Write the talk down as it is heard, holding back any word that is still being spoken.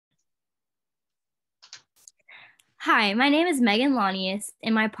Hi, my name is Megan Lanius,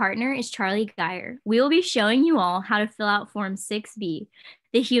 and my partner is Charlie Geyer. We will be showing you all how to fill out Form 6B,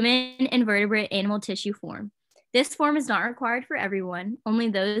 the human and vertebrate animal tissue form. This form is not required for everyone, only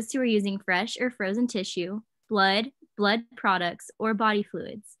those who are using fresh or frozen tissue, blood products, or body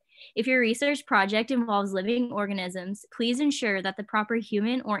fluids. If your research project involves living organisms, please ensure that the proper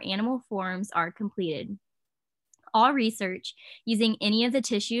human or animal forms are completed. All research using any of the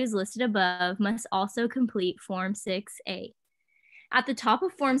tissues listed above must also complete Form 6A. At the top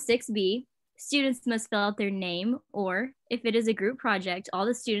of Form 6B, students must fill out their name, or if it is a group project, all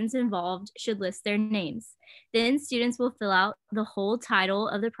the students involved should list their names. Then students will fill out the whole title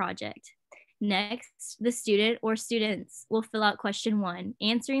of the project. Next, the student or students will fill out question 1,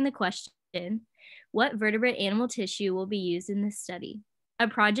 answering the question, what vertebrate animal tissue will be used in this study? A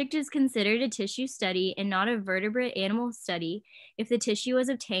project is considered a tissue study and not a vertebrate animal study if the tissue was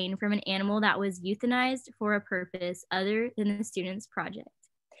obtained from an animal that was euthanized for a purpose other than the student's project.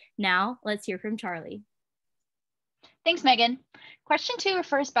 Now, let's hear from Charlie. Thanks, Megan. Question 2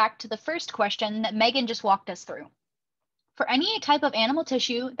 refers back to the first question that Megan just walked us through. For any type of animal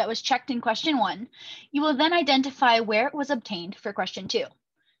tissue that was checked in question 1, you will then identify where it was obtained for question 2.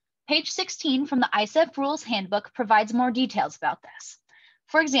 Page 16 from the ISEF Rules Handbook provides more details about this.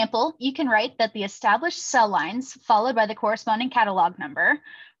 For example, you can write that the established cell lines, followed by the corresponding catalog number,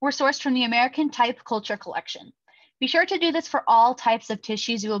 were sourced from the American Type Culture Collection. Be sure to do this for all types of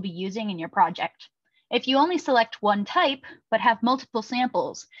tissues you will be using in your project. If you only select one type, but have multiple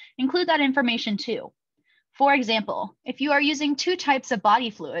samples, include that information too. For example, if you are using 2 types of body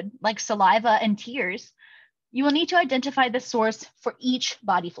fluid, like saliva and tears, you will need to identify the source for each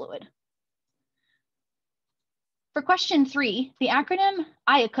body fluid. For question 3, the acronym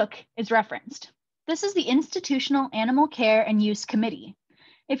IACUC is referenced. This is the Institutional Animal Care and Use Committee.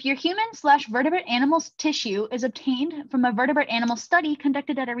 If your human/vertebrate animal tissue is obtained from a vertebrate animal study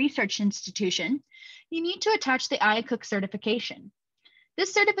conducted at a research institution, you need to attach the IACUC certification.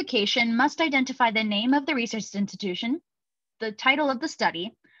 This certification must identify the name of the research institution, the title of the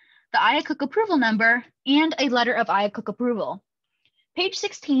study, the IACUC approval number, and a letter of IACUC approval. Page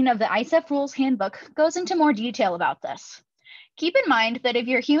 16 of the ISEF Rules Handbook goes into more detail about this. Keep in mind that if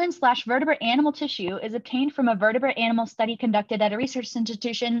your human/vertebrate animal tissue is obtained from a vertebrate animal study conducted at a research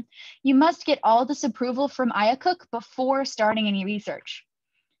institution, you must get all this approval from IACUC before starting any research.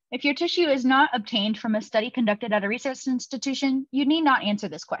 If your tissue is not obtained from a study conducted at a research institution, you need not answer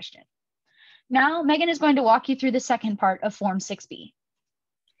this question. Now, Megan is going to walk you through the second part of Form 6B.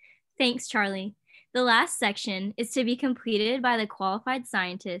 Thanks, Charlie. The last section is to be completed by the qualified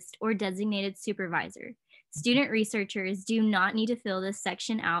scientist or designated supervisor. Student researchers do not need to fill this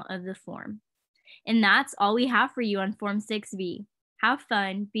section out of the form. And that's all we have for you on Form 6B. Have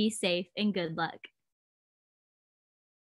fun, be safe, and good luck.